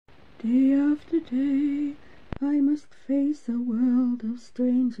Day after day, I must face a world of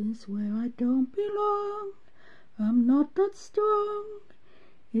strangers where I don't belong. I'm not that strong.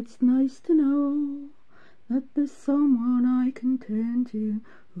 It's nice to know that there's someone I can turn to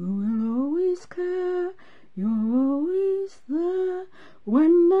who will always care. You're always there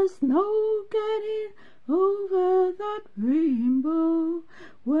when there's no getting over that rainbow.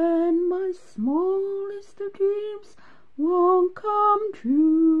 When my smallest of dreams won't come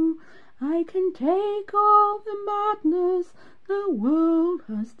true, I can take all the madness the world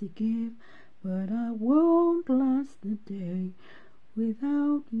has to give, but I won't last a day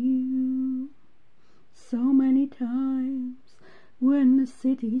without you. So many times when the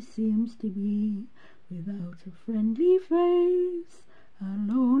city seems to be without a friendly face, a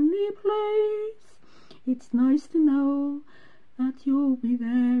lonely place, it's nice to know that you'll be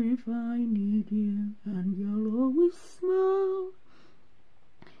there if I need you, and you'll always smile.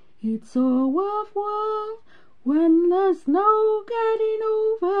 It's all worthwhile when there's no getting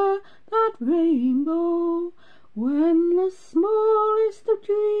over that rainbow. When the smallest of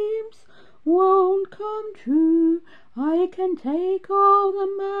dreams won't come true, I can take all the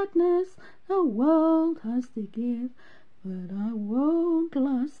madness the world has to give, but I won't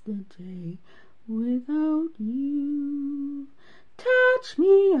last a day without you. Touch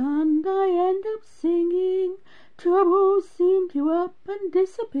me and I end up singing, troubles seem to up and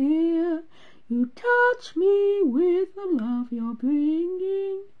disappear. You touch me with the love you're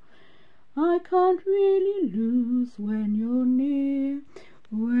bringing, I can't really lose when you're near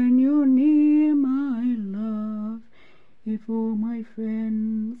my love. If all my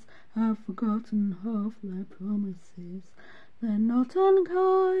friends have forgotten half their promises, they're not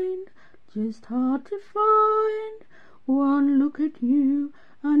unkind, just hard to find. One look at you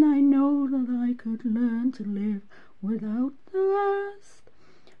and I know that I could learn to live without the rest.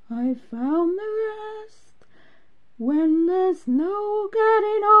 I found the rest when there's no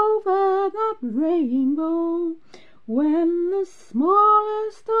getting over that rainbow. When the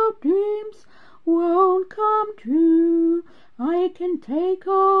smallest of dreams won't come true, I can take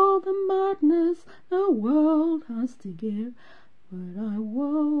all the madness the world has to give, but I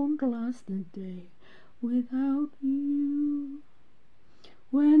won't last a day without you.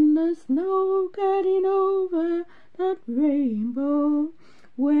 When there's no getting over that rainbow,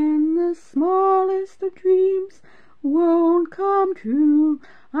 when the smallest of dreams won't come true,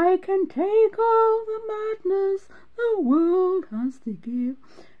 I can take all the madness the world has to give,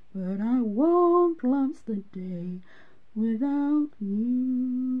 but I won't last a day without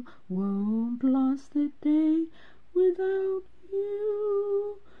you. Won't last a day without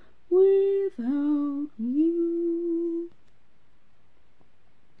you, without you.